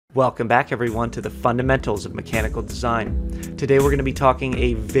Welcome back everyone to the fundamentals of mechanical design. Today we're going to be talking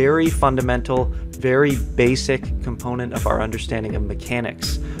a very fundamental, very basic component of our understanding of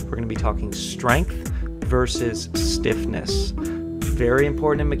mechanics. We're going to be talking strength versus stiffness. Very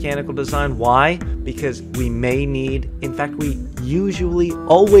important in mechanical design. Why? Because we may need, in fact we usually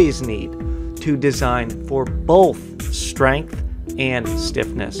always need to design for both strength and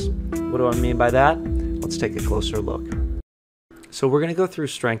stiffness. What do I mean by that? Let's take a closer look. So we're going to go through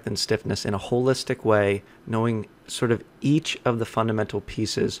strength and stiffness in a holistic way, knowing sort of each of the fundamental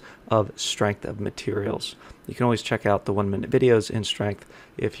pieces of strength of materials. You can always check out the 1-minute videos in strength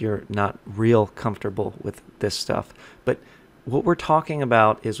if you're not real comfortable with this stuff. But what we're talking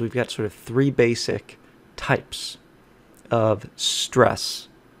about is we've got sort of three basic types of stress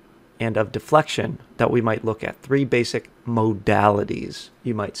and of deflection that we might look at. Three basic modalities,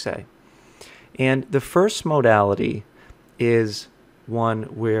 you might say. And the first modality is one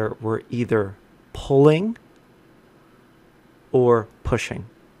where we're either pulling or pushing.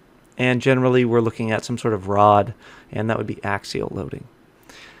 And generally we're looking at some sort of rod, and that would be axial loading.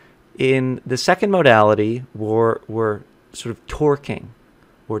 In the second modality, we're sort of torquing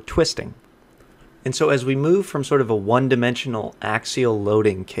or twisting. And so as we move from sort of a one-dimensional axial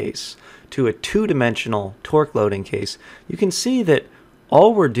loading case to a two-dimensional torque loading case, you can see that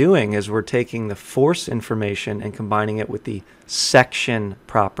all we're doing is we're taking the force information and combining it with the section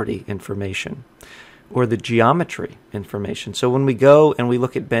property information or the geometry information. So when we go and we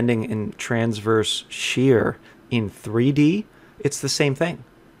look at bending and transverse shear in 3D, it's the same thing.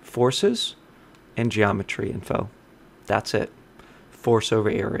 Forces and geometry info. That's it. Force over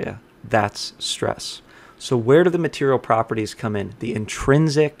area. That's stress. So where do the material properties come in? The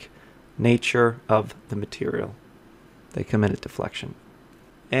intrinsic nature of the material. They come in at deflection.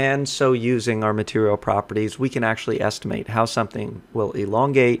 And so using our material properties, we can actually estimate how something will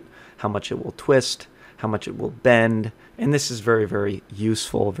elongate, how much it will twist, how much it will bend. And this is very, very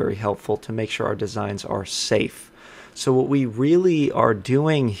useful, very helpful to make sure our designs are safe. So what we really are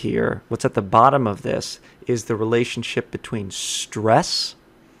doing here, what's at the bottom of this, is the relationship between stress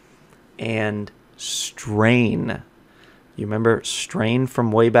and strain. You remember strain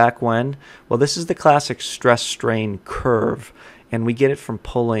from way back when? Well, this is the classic stress-strain curve, and we get it from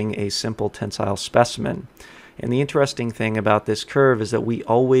pulling a simple tensile specimen. And the interesting thing about this curve is that we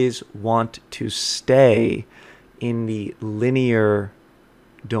always want to stay in the linear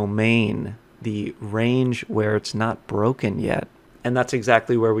domain, the range where it's not broken yet. And that's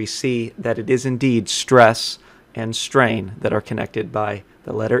exactly where we see that it is indeed stress and strain that are connected by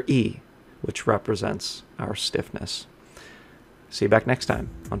the letter E, which represents our stiffness. See you back next time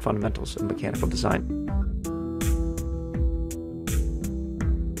on Fundamentals of Mechanical Design.